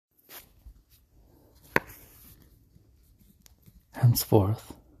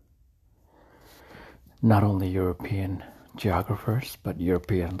Henceforth, not only European geographers, but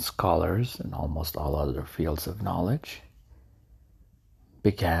European scholars in almost all other fields of knowledge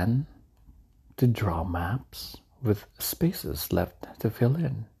began to draw maps with spaces left to fill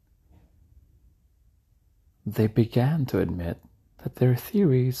in. They began to admit that their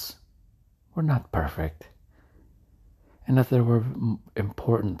theories were not perfect and that there were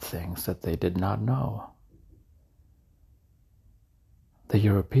important things that they did not know. The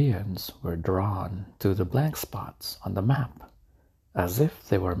Europeans were drawn to the blank spots on the map as if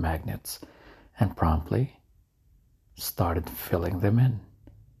they were magnets and promptly started filling them in.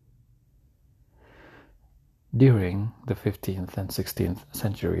 During the 15th and 16th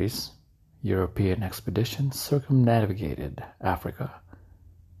centuries, European expeditions circumnavigated Africa,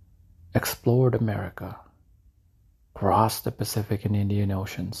 explored America, crossed the Pacific and Indian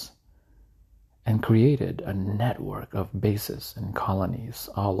Oceans, and created a network of bases and colonies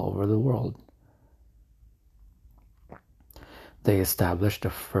all over the world. They established the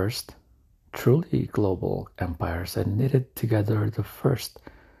first truly global empires and knitted together the first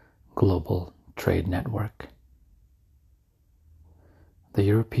global trade network. The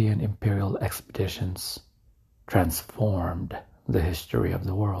European imperial expeditions transformed the history of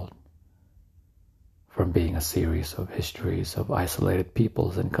the world. From being a series of histories of isolated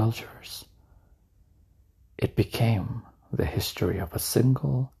peoples and cultures, it became the history of a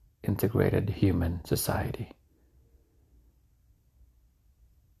single integrated human society.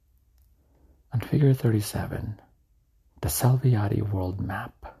 On Figure 37, the Salviati World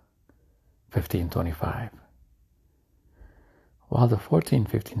Map, 1525. While the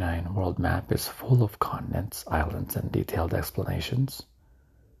 1459 World Map is full of continents, islands, and detailed explanations,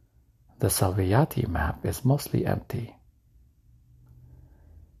 the Salviati map is mostly empty.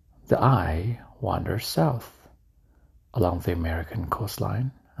 The eye wanders south along the American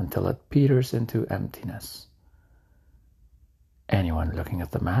coastline until it peters into emptiness. Anyone looking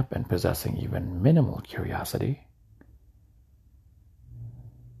at the map and possessing even minimal curiosity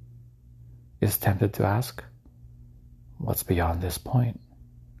is tempted to ask, what's beyond this point?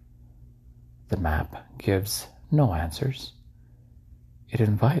 The map gives no answers. It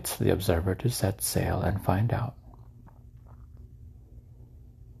invites the observer to set sail and find out.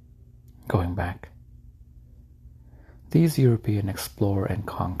 Going back, these European explore and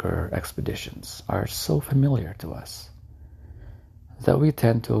conquer expeditions are so familiar to us that we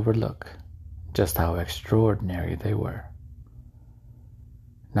tend to overlook just how extraordinary they were.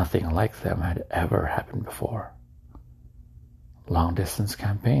 Nothing like them had ever happened before. Long-distance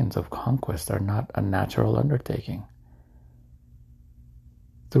campaigns of conquest are not a natural undertaking.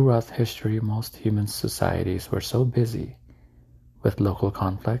 Throughout history, most human societies were so busy with local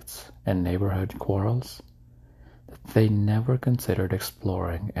conflicts and neighborhood quarrels that they never considered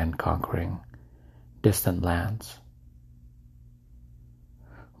exploring and conquering distant lands.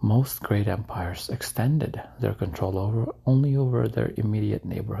 Most great empires extended their control only over their immediate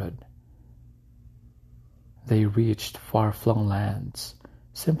neighborhood. They reached far-flung lands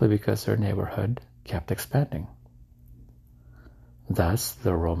simply because their neighborhood kept expanding. Thus,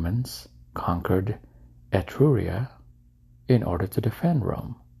 the Romans conquered Etruria in order to defend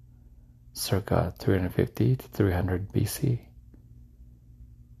Rome, circa 350 to 300 BC.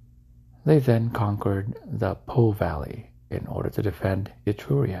 They then conquered the Po Valley in order to defend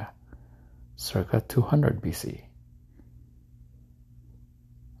Etruria, circa 200 BC.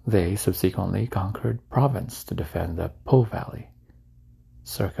 They subsequently conquered Provence to defend the Po Valley,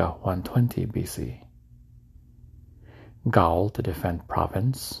 circa 120 BC. Gaul to defend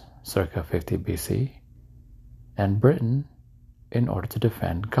Provence, circa 50 BC, and Britain in order to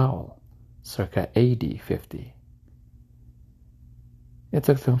defend Gaul, circa AD 50. It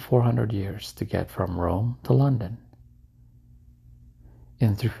took them 400 years to get from Rome to London.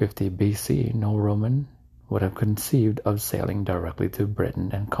 In 350 BC, no Roman would have conceived of sailing directly to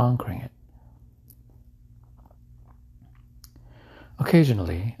Britain and conquering it.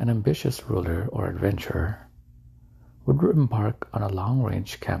 Occasionally, an ambitious ruler or adventurer would embark on a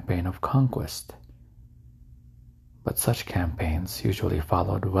long-range campaign of conquest, but such campaigns usually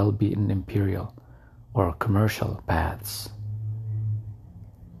followed well-beaten imperial or commercial paths.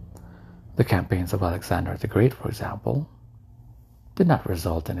 The campaigns of Alexander the Great, for example, did not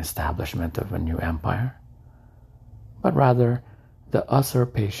result in establishment of a new empire, but rather the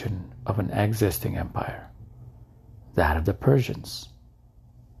usurpation of an existing empire, that of the Persians.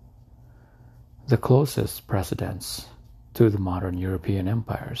 The closest precedents to the modern European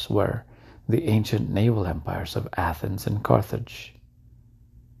empires were the ancient naval empires of Athens and Carthage,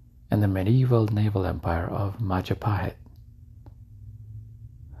 and the medieval naval empire of Majapahit.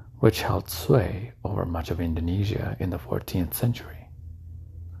 which held sway over much of Indonesia in the 14th century.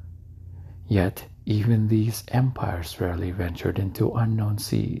 Yet, even these empires rarely ventured into unknown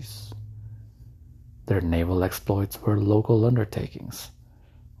seas. Their naval exploits were local undertakings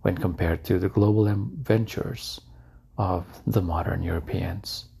when compared to the global ventures of the modern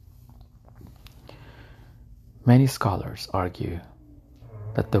Europeans. Many scholars argue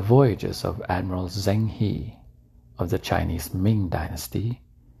that the voyages of Admiral Zheng He of the Chinese Ming Dynasty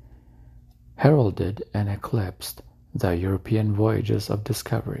heralded and eclipsed the European voyages of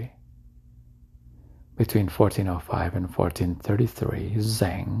discovery. Between 1405 and 1433,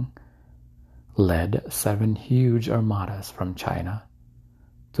 Zheng led 7 huge armadas from China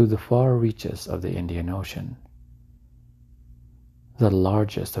to the far reaches of the Indian Ocean. The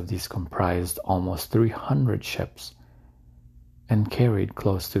largest of these comprised almost 300 ships and carried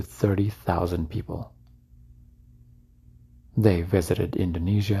close to 30,000 people. They visited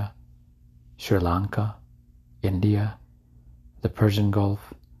Indonesia, Sri Lanka, India, the Persian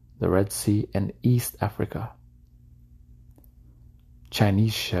Gulf, the Red Sea, and East Africa.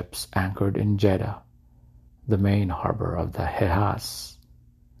 Chinese ships anchored in Jeddah, the main harbor of the Hejaz,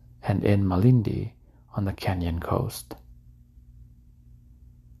 and in Malindi on the Kenyan coast.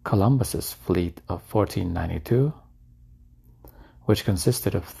 Columbus's fleet of 1492, which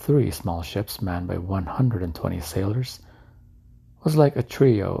consisted of 3 small ships manned by 120 sailors, was like a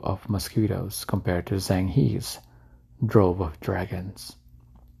trio of mosquitoes compared to Zheng He's drove of dragons.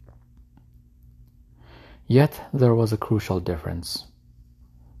 Yet there was a crucial difference.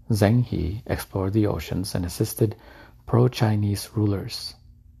 Zheng He explored the oceans and assisted pro-Chinese rulers,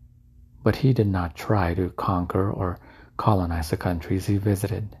 but he did not try to conquer or colonize the countries he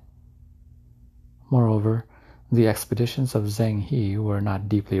visited. Moreover, the expeditions of Zheng He were not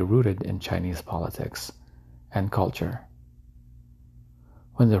deeply rooted in Chinese politics and culture.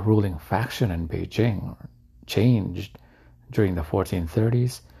 When the ruling faction in Beijing changed during the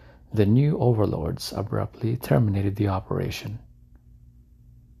 1430s, the new overlords abruptly terminated the operation.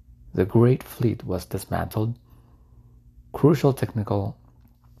 The Great Fleet was dismantled, crucial technical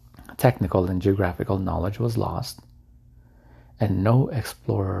and geographical knowledge was lost, and no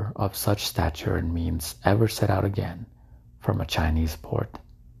explorer of such stature and means ever set out again from a Chinese port.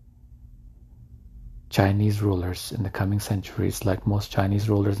 Chinese rulers in the coming centuries, like most Chinese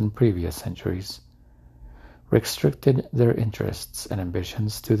rulers in previous centuries, restricted their interests and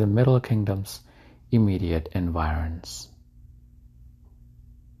ambitions to the Middle Kingdom's immediate environs.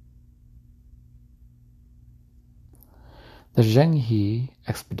 The Zheng He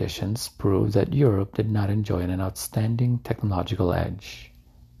expeditions proved that Europe did not enjoy an outstanding technological edge.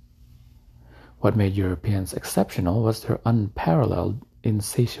 What made Europeans exceptional was their unparalleled,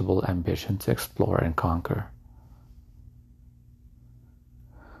 insatiable ambition to explore and conquer.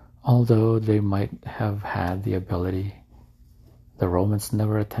 Although they might have had the ability, the Romans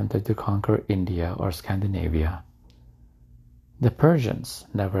never attempted to conquer India or Scandinavia. The Persians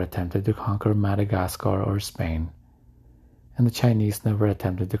never attempted to conquer Madagascar or Spain, and the Chinese never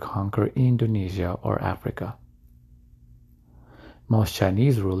attempted to conquer Indonesia or Africa. Most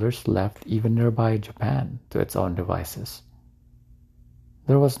Chinese rulers left even nearby Japan to its own devices.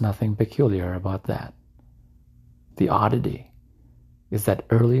 There was nothing peculiar about that. The oddity is that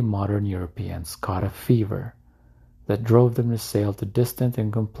early modern Europeans caught a fever that drove them to sail to distant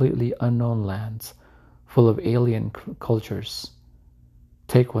and completely unknown lands full of alien cultures,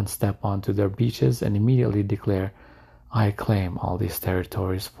 take one step onto their beaches and immediately declare, "I claim all these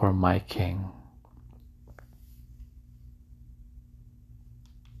territories for my king."